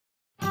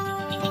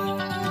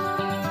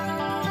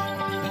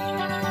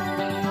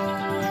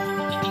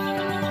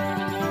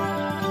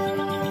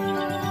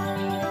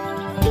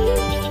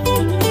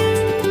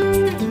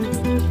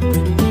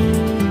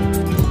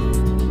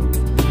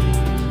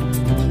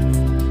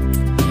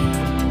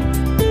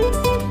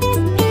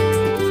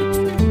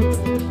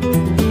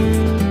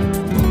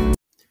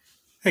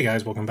Hey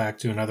guys, welcome back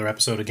to another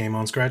episode of Game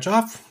On Scratch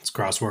Off. It's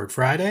Crossword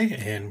Friday,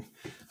 and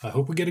I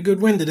hope we get a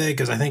good win today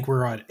because I think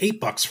we're at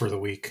 $8 for the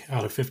week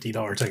out of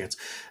 $50 tickets.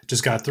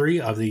 Just got 3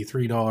 of the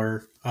 $3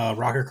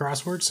 Rocket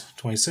Crosswords,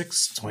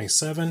 26,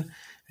 27,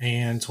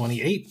 and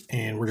 28,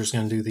 and we're just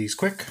going to do these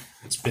quick.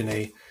 It's been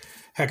a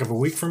heck of a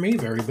week for me,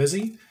 very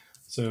busy,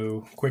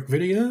 so quick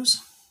videos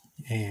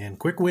and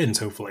quick wins,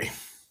 hopefully.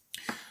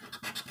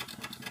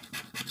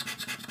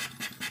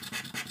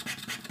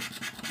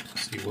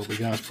 See what we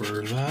got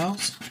for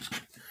vowels.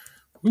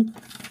 Whoop.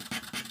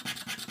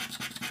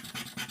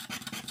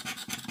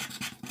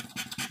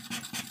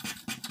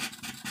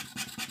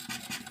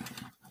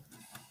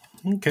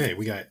 Okay,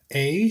 we got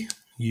A,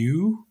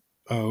 U,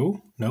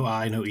 O, no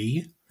I, no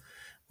E.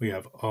 We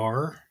have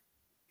R,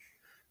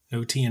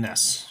 no T and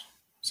S.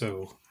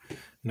 So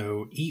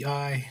no E,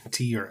 I,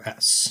 T, or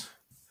S.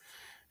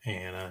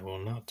 And I will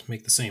not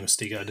make the same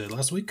mistake I did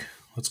last week.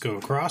 Let's go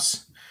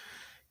across.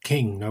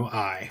 King, no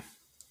I.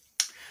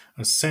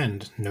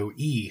 Ascend, no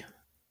E.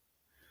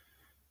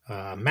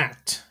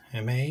 Mat,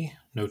 M-A,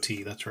 no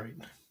T, that's right.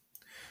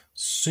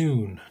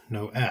 Soon,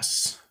 no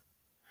S.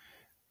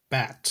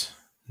 Bat,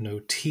 no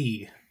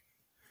T.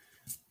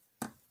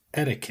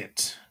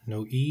 Etiquette,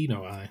 no E,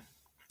 no I.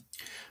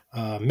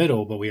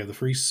 Middle, but we have the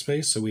free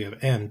space, so we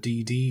have M,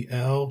 D, D,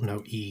 L,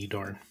 no E,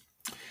 darn.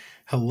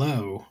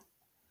 Hello,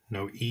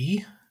 no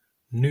E.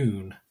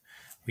 Noon,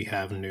 we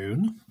have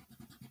noon.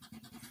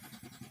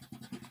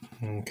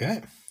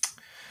 Okay.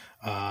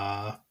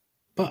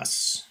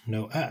 Bus,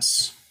 no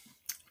S.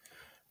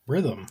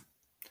 Rhythm,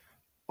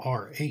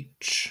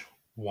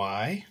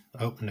 R-H-Y,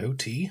 oh, no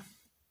T.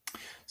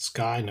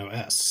 Sky, no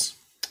S.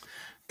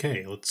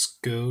 Okay, let's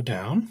go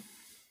down.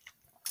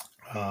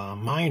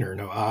 Minor,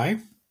 no I.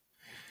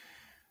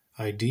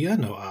 Idea,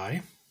 no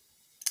I.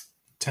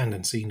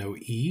 Tendency, no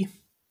E.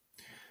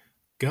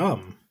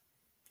 Gum,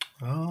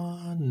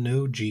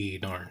 no G,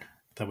 darn.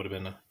 That would have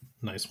been a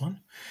nice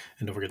one.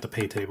 And don't forget the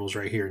pay tables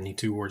right here. Need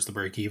 2 words to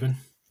break even.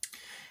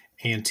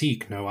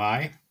 Antique, no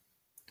I.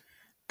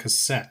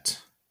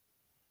 Cassette,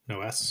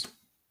 no S.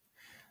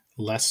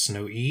 Less,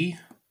 no E.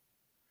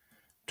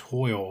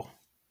 Toil,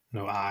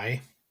 no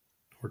I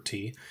or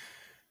T.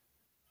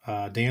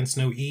 Dance,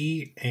 no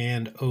E.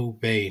 And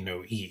obey,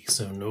 no E.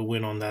 So no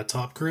win on that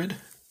top grid.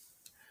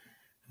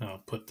 I'll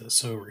put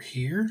this over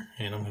here,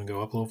 and I'm going to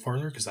go up a little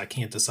farther because I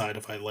can't decide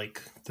if I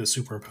like the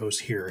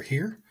superimposed here or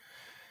here.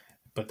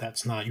 But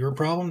that's not your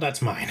problem,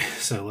 that's mine.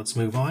 So let's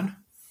move on.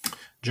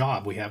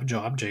 Job, we have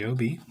job,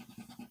 J-O-B.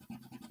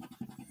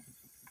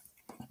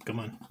 Come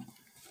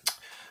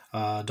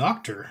on.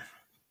 Doctor,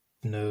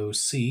 no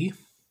C.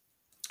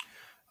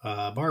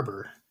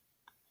 Barber,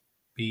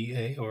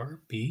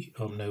 B-A-R-B,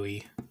 oh, no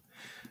E.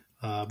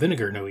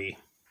 Vinegar, no E.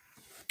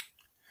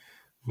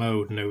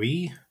 Mode, no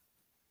E.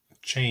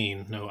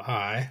 Chain, no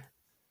I.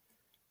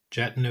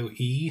 Jet, no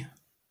E.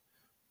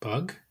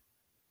 Bug,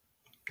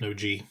 no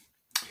G.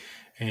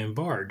 And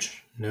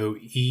barge, no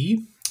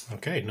E.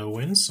 Okay, no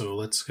wins, so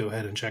let's go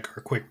ahead and check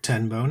our quick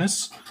 10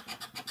 bonus.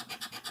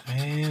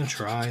 And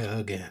try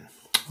again.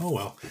 Oh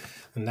well,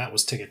 and that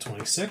was ticket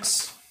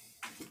 26.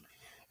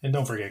 And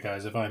don't forget,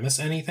 guys, if I miss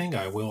anything,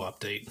 I will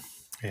update.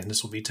 And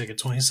this will be ticket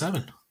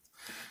 27.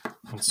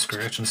 Let's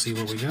scratch and see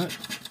what we got.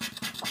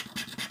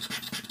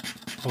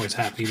 Always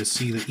happy to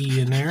see the E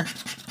in there.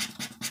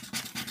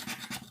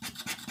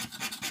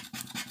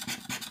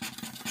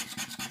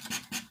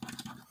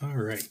 All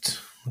right.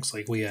 Looks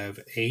like we have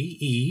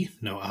A-E,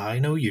 no I,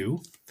 no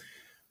U.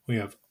 We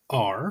have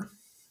R.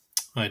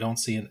 I don't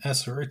see an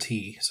S or a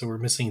T, so we're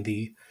missing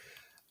the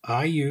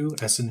I-U,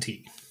 S, and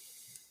T.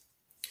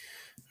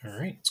 All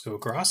right, let's go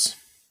across.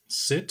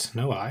 Sit,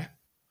 no I.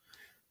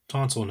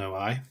 Tonsil, no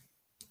I.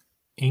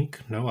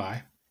 Ink, no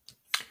I.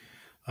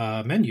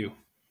 Menu,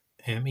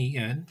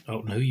 M-E-N,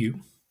 oh, no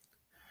U.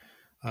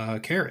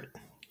 Carrot,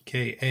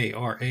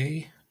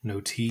 K-A-R-A, no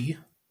T.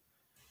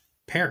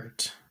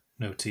 Parrot,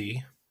 no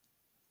T.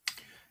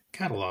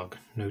 Catalog,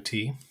 no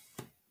T.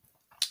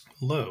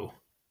 Low,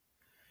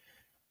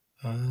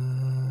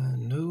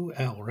 no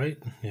L, right?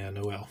 Yeah,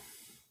 no L.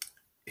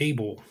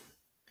 Able,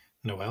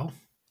 no L.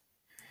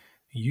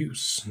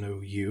 Use, no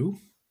U.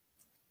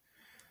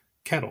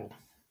 Kettle,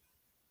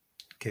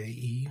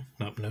 K-E,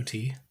 nope, no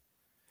T.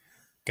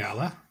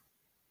 Gala,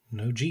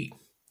 no G.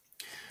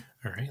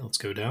 All right, let's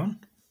go down.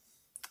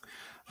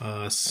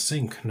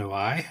 Sink, no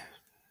I.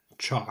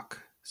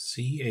 Chalk,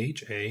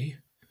 C-H-A,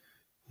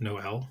 no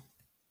L.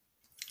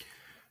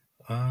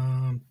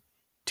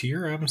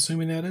 Tier, I'm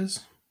assuming that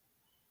is.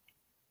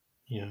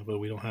 Yeah, but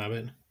we don't have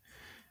it.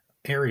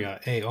 Area,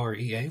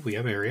 A-R-E-A, we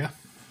have area.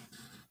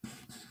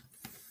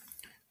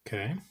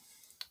 Okay.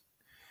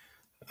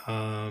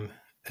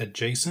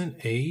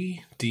 Adjacent,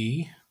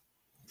 A-D,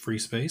 free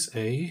space,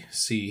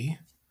 A-C-E-N,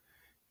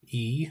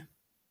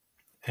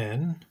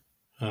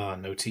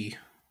 no T.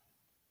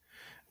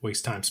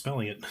 Waste time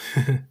spelling it.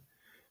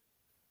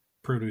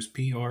 Produce,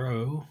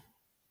 P-R-O-D,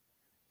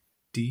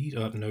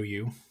 no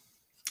U.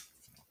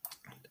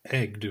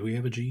 Egg, do we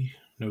have a G?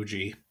 No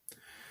G.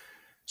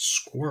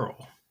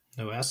 Squirrel,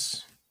 no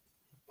S.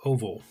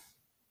 Oval,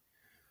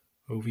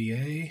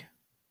 OVA,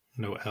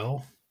 no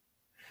L.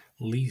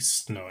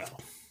 Least, no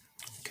L.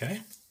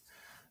 Okay.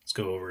 Let's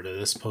go over to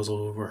this puzzle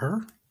over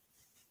her.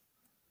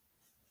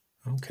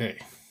 Okay.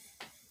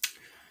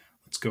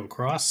 Let's go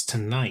across.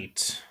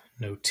 Tonight,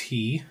 no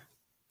T.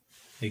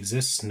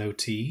 Exists, no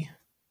T.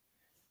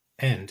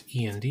 End,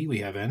 E-N-D, we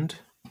have end.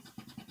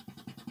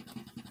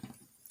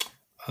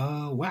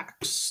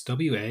 Wax,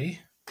 W-A.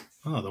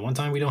 Oh, the one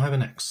time we don't have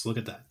an X. Look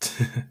at that.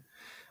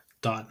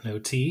 Dot, no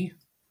T.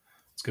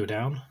 Let's go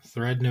down.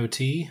 Thread, no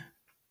T.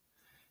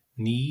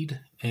 Need,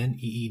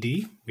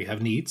 N-E-E-D. We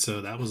have need,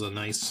 so that was a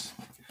nice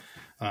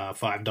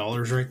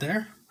 $5 right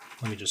there.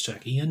 Let me just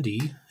check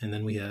E-N-D, and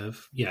then we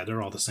have, yeah,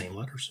 they're all the same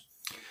letters.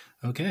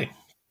 Okay,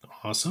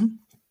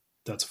 awesome.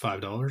 That's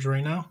 $5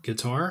 right now.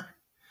 Guitar,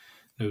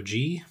 no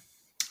G.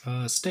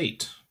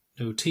 State,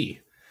 no T.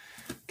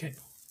 Okay,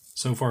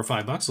 so far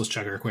 $5. Let's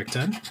check our quick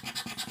 10.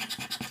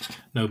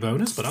 No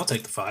bonus, but I'll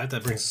take the 5.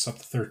 That brings us up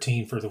to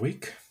 13 for the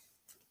week.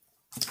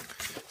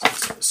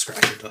 So let's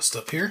scratch our dust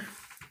up here.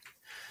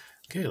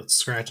 Okay, let's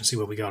scratch and see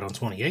what we got on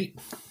 28.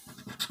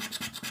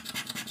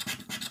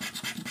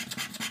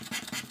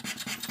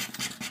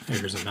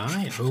 There's an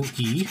I,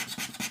 O-E.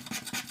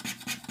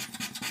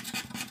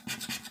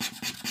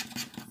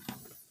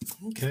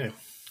 Okay,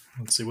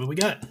 let's see what we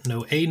got.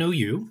 No A, no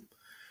U.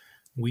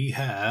 We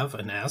have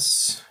an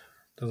S.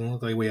 Doesn't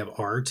look like we have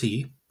R or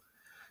T.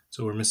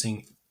 So we're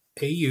missing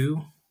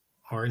A-U,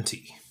 R, and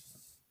T.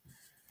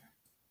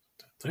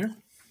 There.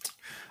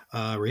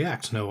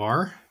 React, no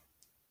R.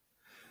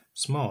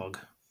 Smog.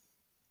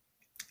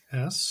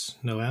 S,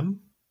 no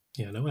M.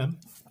 Yeah, no M.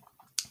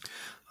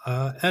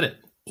 Edit,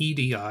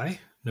 E-D-I,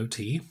 no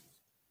T.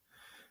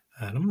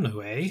 Atom,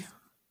 no A.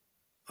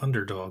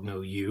 Underdog,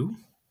 no U.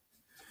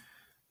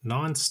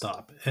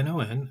 Nonstop,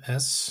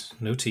 N-O-N-S,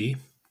 no T.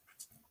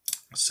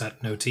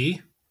 Set, no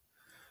T.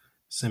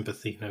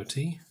 Sympathy, no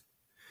T.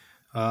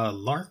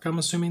 Lark, I'm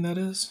assuming that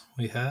is.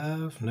 We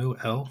have no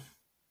L.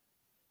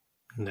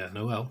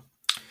 No L.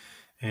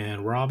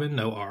 And Robin,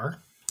 no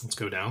R. Let's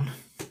go down.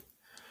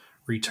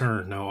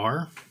 Return, no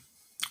R.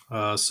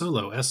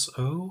 Solo,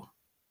 S-O,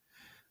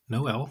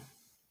 no L.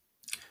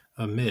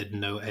 Amid,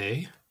 no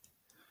A.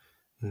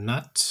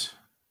 Nut,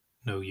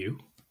 no U.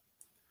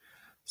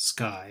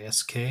 Sky,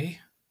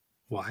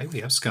 S-K-Y. We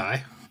have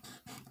sky.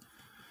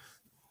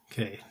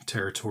 Okay,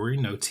 territory,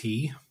 no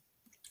T.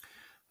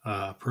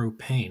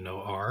 Propane,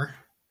 no R.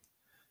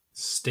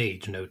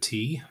 Stage, no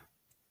T.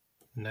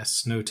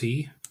 Nest, no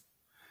T.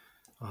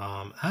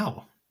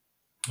 Owl,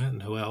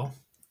 no L.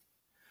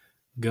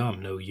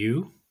 Gum, no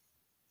U.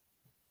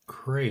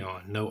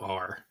 Crayon, no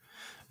R.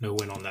 No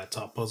win on that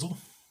top puzzle.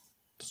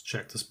 Let's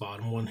check this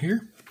bottom one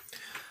here.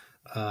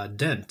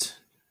 Dent,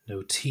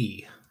 no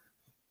T.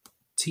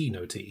 T,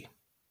 no T.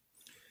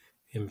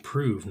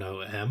 Improve, no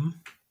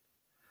M.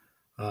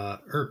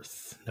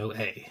 Earth, no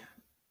A.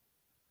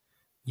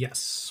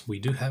 Yes, we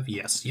do have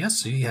yes.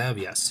 Yes, we have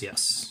yes,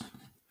 yes.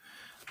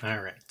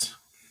 All right.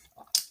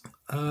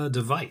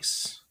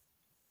 Device.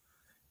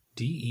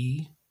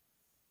 D-E.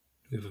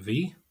 We have a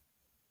V.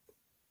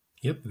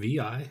 Yep,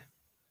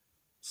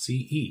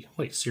 V-I-C-E.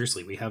 Wait,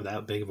 seriously, we have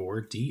that big of a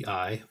word.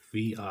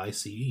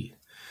 D-I-V-I-C-E.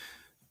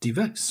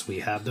 Device. We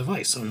have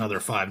device. Another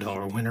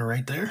 $5 winner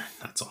right there.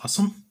 That's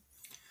awesome.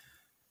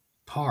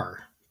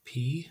 Par.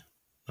 P.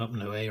 Oh,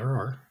 no A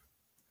or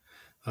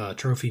R.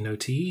 Trophy, no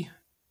T.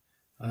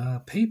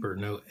 Paper,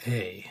 no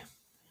A.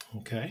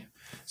 Okay,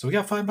 so we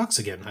got $5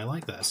 again. I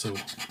like that. So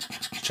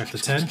check the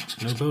 10,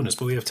 no bonus,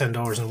 but we have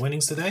 $10 in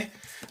winnings today.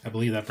 I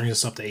believe that brings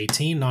us up to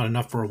 18. Not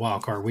enough for a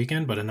wild card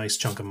weekend, but a nice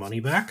chunk of money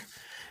back.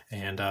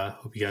 And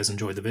hope you guys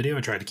enjoyed the video.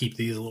 I tried to keep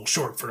these a little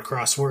short for the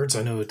crosswords.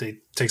 I know they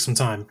take some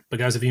time, but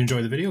guys, if you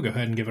enjoyed the video, go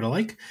ahead and give it a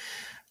like.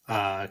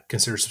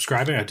 Consider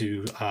subscribing. I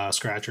do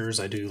scratchers.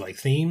 I do like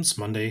themes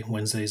Monday,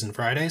 Wednesdays, and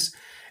Fridays.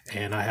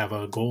 And I have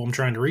a goal I'm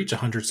trying to reach,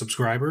 100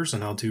 subscribers,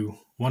 and I'll do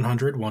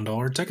 100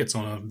 $1 tickets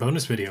on a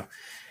bonus video.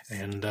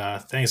 And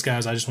thanks,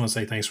 guys. I just want to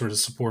say thanks for the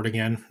support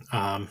again.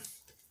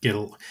 Get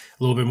a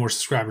little bit more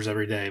subscribers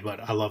every day, but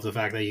I love the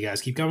fact that you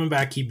guys keep coming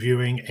back, keep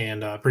viewing,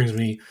 and it brings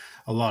me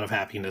a lot of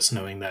happiness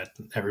knowing that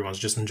everyone's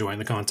just enjoying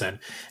the content.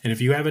 And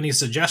if you have any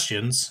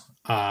suggestions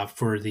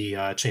for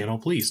the channel,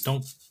 please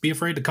don't be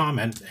afraid to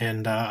comment.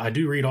 And I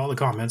do read all the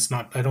comments.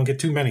 I don't get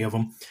too many of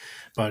them.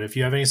 But if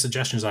you have any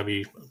suggestions, I'd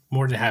be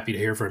more than happy to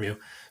hear from you.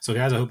 So,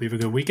 guys, I hope you have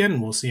a good weekend,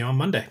 and we'll see you on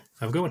Monday.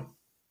 Have a good one.